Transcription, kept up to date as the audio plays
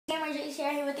Jace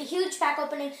here with a huge pack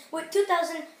opening with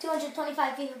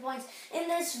 2,225 FIFA points. In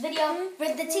this video, for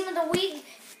the team of the week,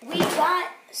 we got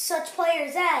such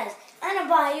players as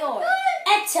Anabayor,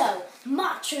 Eto,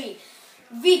 Matri,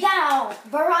 Vidal,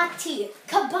 Baratti,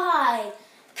 Cabai,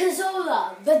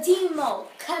 Cazzola, Badimo,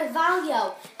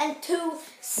 Carvalho, and 2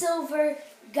 silver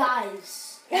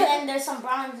guys. And then there's some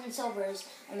bronze and silvers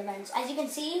on the bench. As you can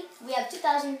see, we have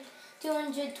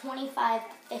 2,225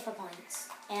 FIFA points.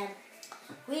 And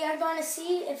we are going to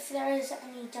see if there is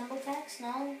any jumbo packs.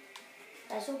 No?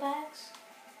 Special packs?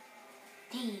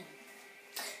 Damn.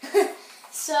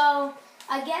 So,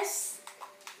 I guess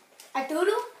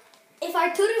Arturo? If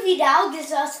Arturo Vidal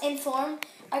gives us inform,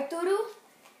 Arturo,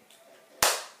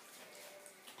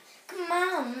 come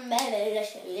on, baby,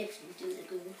 let's your lips into the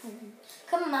groove.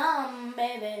 Come on,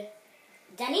 baby.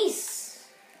 Denise.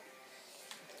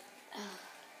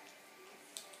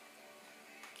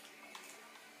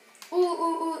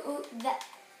 Ooh, that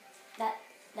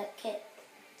kit.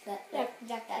 That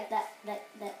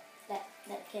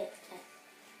kit.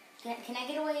 Can I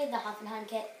get away with the Hoffenheim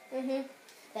kit? Mm-hmm.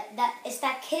 It's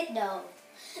that kit though.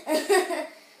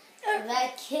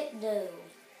 That kit though.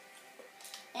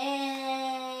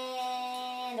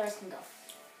 And the rest can go.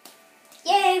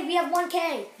 Yay, we have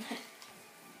 1K.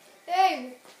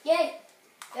 Hey. Yay.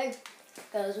 Hey.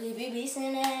 Cause we be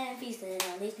beastin' and feastin'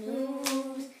 on these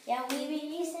news. Yeah, we be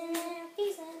beastin' and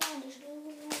feastin' on these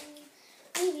news.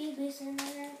 We be beastin'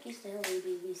 and feastin', we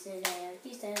be beastin' and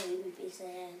feastin', we be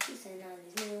beastin' and feastin' on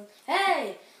these news.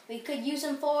 Hey, we could use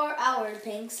them for our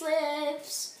pink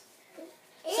slips.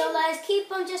 So let's keep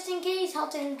them just in case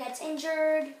Helton gets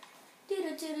injured.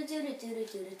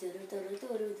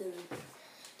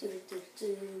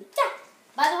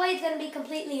 By the way, it's gonna be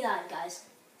completely live, guys.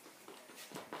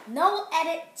 No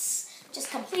edits, just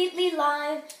completely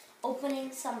live,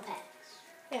 opening some packs.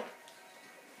 Yeah.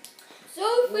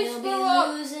 So we'll be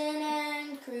losing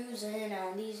and cruising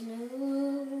on these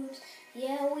noobs.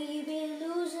 Yeah, we be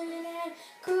losing and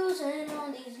cruising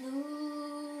on these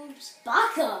noobs.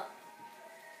 Baka!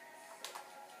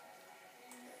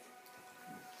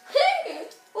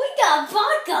 We got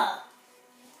Baka!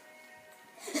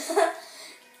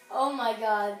 Oh my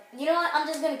god. You know what? I'm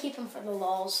just gonna keep him for the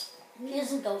lulz. He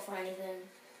doesn't go for anything.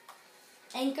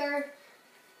 Anchor.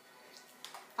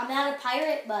 I'm not a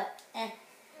pirate, but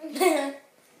Human!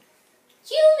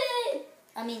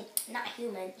 I mean, not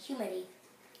human. Humidity.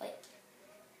 Wait.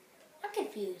 I'm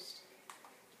confused.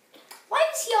 Why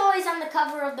is he always on the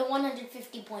cover of the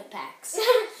 150 point packs?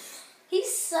 He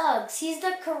sucks. He's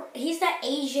the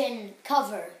Asian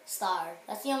cover star.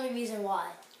 That's the only reason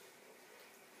why.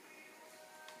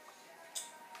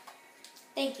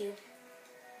 Thank you.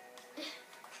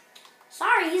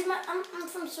 Sorry, I'm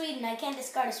from Sweden. I can't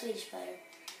discard a Swedish player.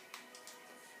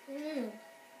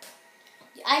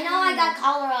 I know I got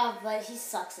Kolarov, but he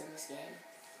sucks in this game.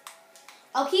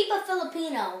 I'll keep a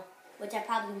Filipino, which I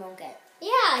probably won't get.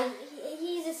 Yeah,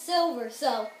 he's a silver,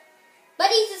 so. But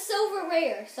he's a silver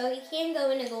rare, so he can go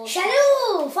in a gold.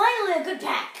 Shanu! Finally a good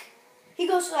pack. He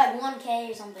goes for like 1K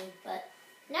or something, but.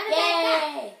 Not a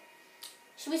bad pack.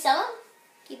 Should we sell him?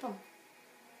 Keep him.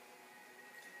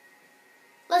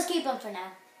 Let's keep him for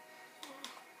now.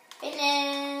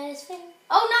 Fitness.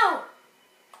 Oh no!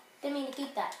 Didn't mean to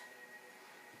keep that.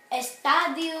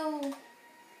 Estadio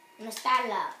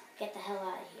Mestalla. Get the hell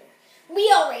out of here. We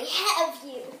already have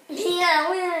you. Yeah,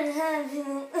 we already have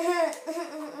you.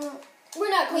 We're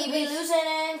not We be losing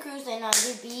and cruising on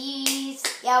these beats.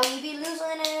 Yeah, we be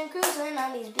losing and cruising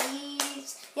on these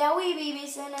beats. Yeah, we be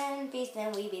beasting and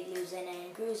feasting. We be losing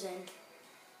and cruising.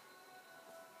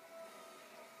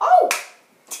 Oh!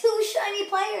 2 shiny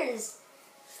players.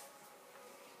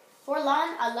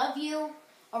 Forlan, I love you.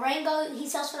 Orango, he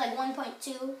sells for like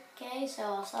 1.2K, so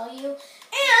I'll sell you.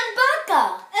 And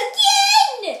Baka!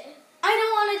 Again! I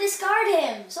don't want to discard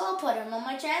him, so I'll put him on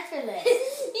my transfer list.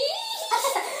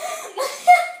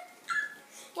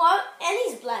 Well, and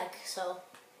he's black, so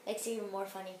makes it even more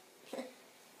funny.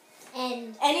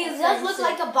 And he does look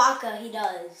like a Baka, he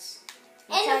does.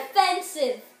 And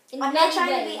offensive. I'm not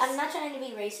trying to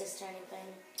be racist or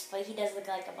anything, but he does look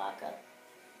like a Baka.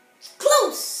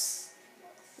 Close!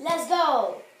 Let's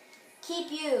go.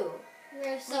 Keep you. We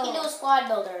can do a squad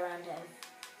builder around him.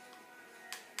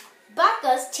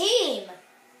 Baka's team.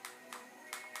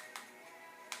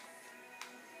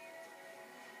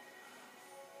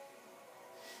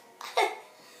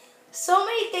 So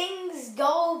many things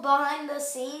go behind the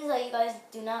scenes that you guys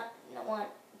do not want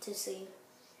to see.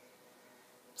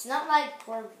 It's not like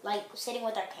we're like sitting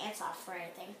with our pants off or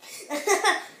anything.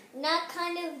 Not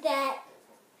kind of that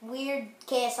weird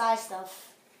KSI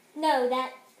stuff. No,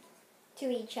 that to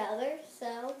each other,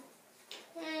 so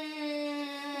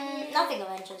Nothing of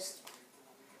interest.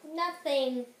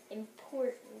 nothing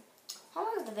important. How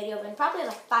long has the video been? Probably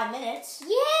like 5 minutes. Yeah,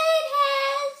 it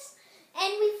has!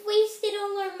 And we've wasted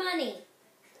all our money.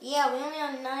 Yeah, we only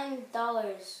have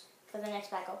 $9 for the next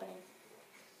pack opening.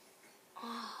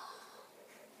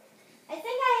 I think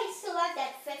I still have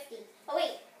that 50. Oh,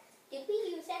 wait. Did we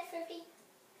use that 50?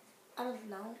 I don't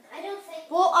know. I don't think.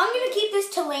 Well, I'm going to keep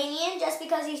this Chilanian just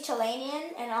because he's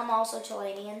Chilanian, and I'm also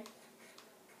Chilanian.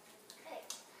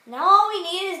 Now all we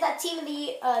need is that team of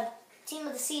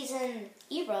the season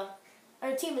era.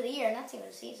 Or team of the year, not team of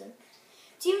the season.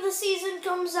 Team of the season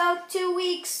comes out 2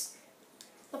 weeks.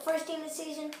 The first team of the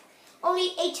season.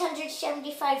 Only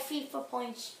 875 FIFA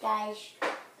points, guys.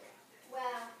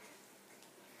 Wow.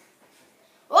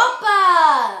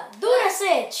 Opa!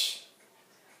 Durasic!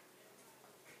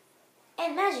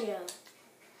 And Maggio.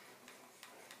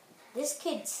 This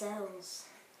kid sells.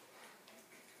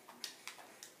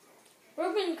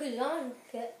 Ruben Kazan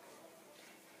kit.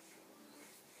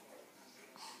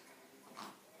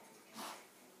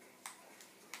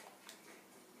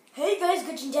 Hey guys,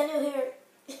 good Daniel here.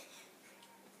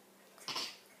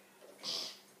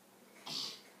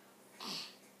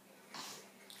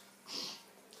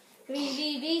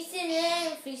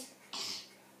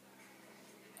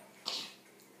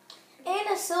 And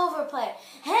a silver player.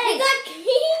 Hey! He got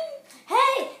king!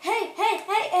 Hey!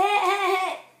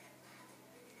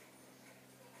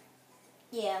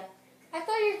 Yeah. I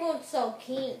thought you were going so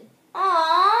king.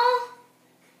 Aww.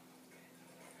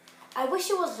 I wish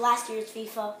it was last year's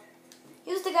FIFA.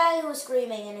 He was the guy who was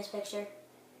screaming in his picture.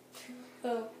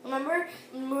 Oh. Remember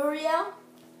Muriel?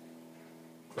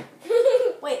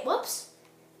 Wait, whoops.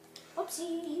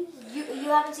 Whoopsie. You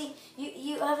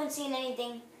haven't seen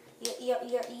anything. You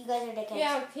guys are dickheads.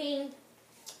 Yeah, king.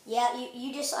 Yeah,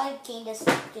 you just saw King just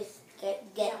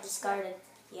get discarded.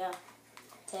 Yeah.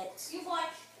 Tits. You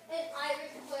watched an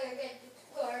Irish player get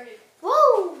discarded.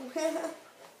 Woo!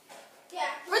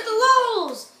 Yeah. For the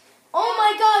lulz! Oh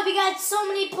my god, we got so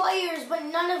many players, but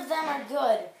none of them are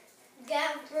good.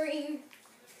 Gathering.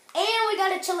 And we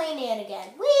got a Chilanian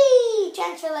again. Whee!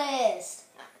 Transfer list.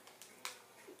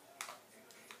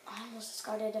 I almost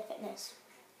discarded a fitness.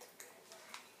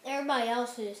 Everybody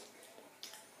else is.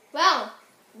 Wow.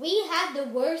 We had the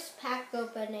worst pack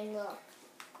opening luck.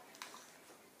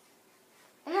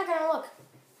 I'm not gonna look.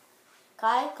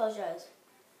 Kai, close your eyes.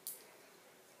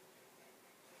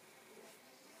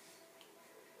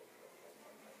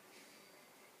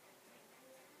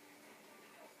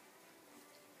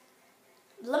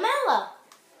 Lamella.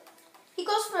 He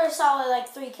goes for a solid like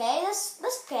 3K. That's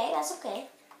okay. That's okay.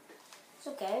 It's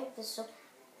okay.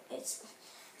 It's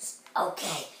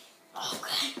okay.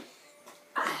 Okay.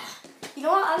 You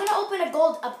know what? I'm gonna open a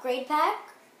gold upgrade pack.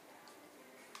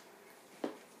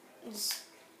 Just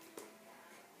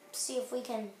see if we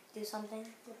can do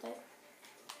something with it.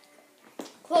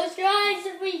 Close your eyes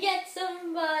if we get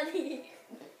somebody.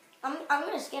 I'm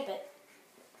gonna skip it.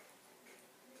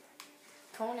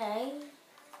 Kone.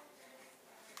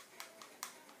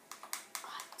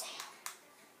 God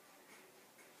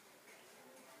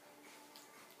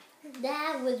damn.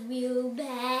 That was real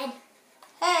bad.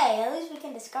 Hey, at least we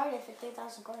can discard it for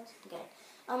 3,000 coins. Okay.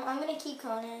 I'm gonna keep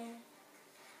Kone.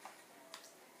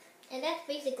 And that's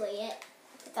basically it.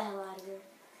 Get the hell out of here.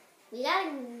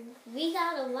 We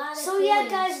got a lot of So yeah,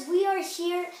 coins. guys, we are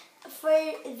here for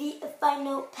the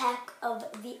final pack of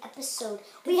the episode.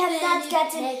 We have not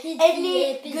gotten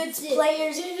any good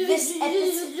players this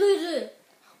episode.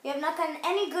 We have not gotten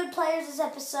any good players this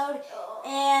episode.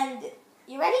 And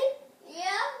you ready?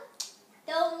 Yeah.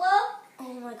 Don't look.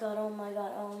 Oh my god, oh my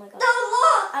god, oh my god. Don't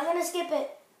look. I'm gonna skip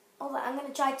it. Hold on, I'm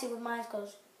gonna try to with my eyes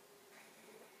closed.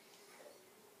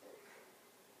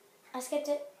 I skipped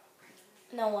it.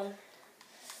 No one.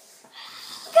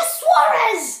 Look at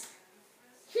Suarez!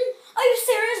 Are you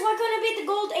serious? We're gonna beat the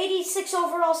gold 86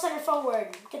 overall center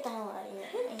forward. Get the hell out of here.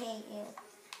 I hate you.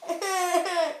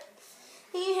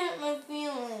 He hurt my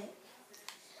feelings.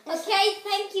 Okay,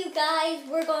 thank you guys.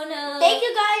 We're gonna. Thank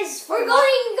you guys for We're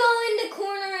going to go in the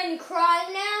corner and cry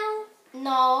now.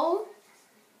 No.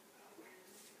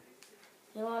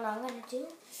 You know what I'm gonna do?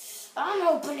 I'm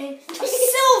opening a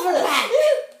silver pack.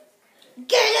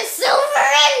 Get a silver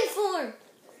inform.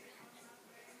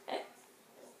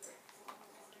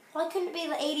 Why couldn't it be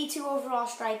the 82 overall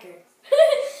striker?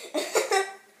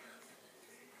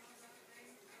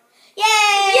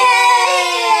 Yay!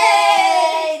 Yay!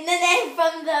 Nene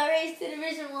from the Race to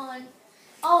Division 1.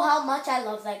 Oh, how much I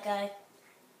love that guy.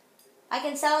 I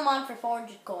can sell him on for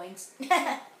 400 coins.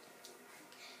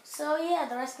 So yeah,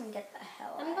 the rest can get the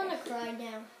hell out. I'm gonna cry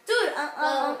now. Dude,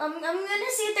 I'm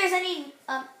gonna see if there's any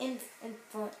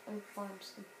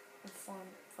informs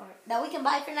that we can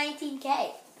buy for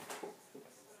 19K.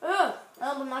 Ugh,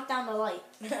 that'll knock down the light.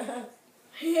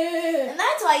 And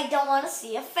that's why you don't want to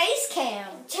see a face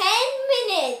cam. 10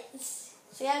 minutes.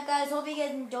 So yeah, guys, hope you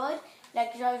guys enjoyed.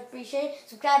 Like, appreciate it.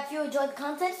 Subscribe if you enjoyed the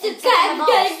content. Subscribe.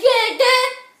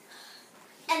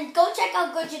 And go check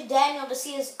out Good Daniel to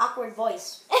see his awkward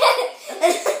voice.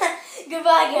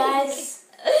 Goodbye, guys.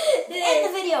 End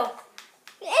the video.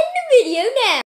 End the video now.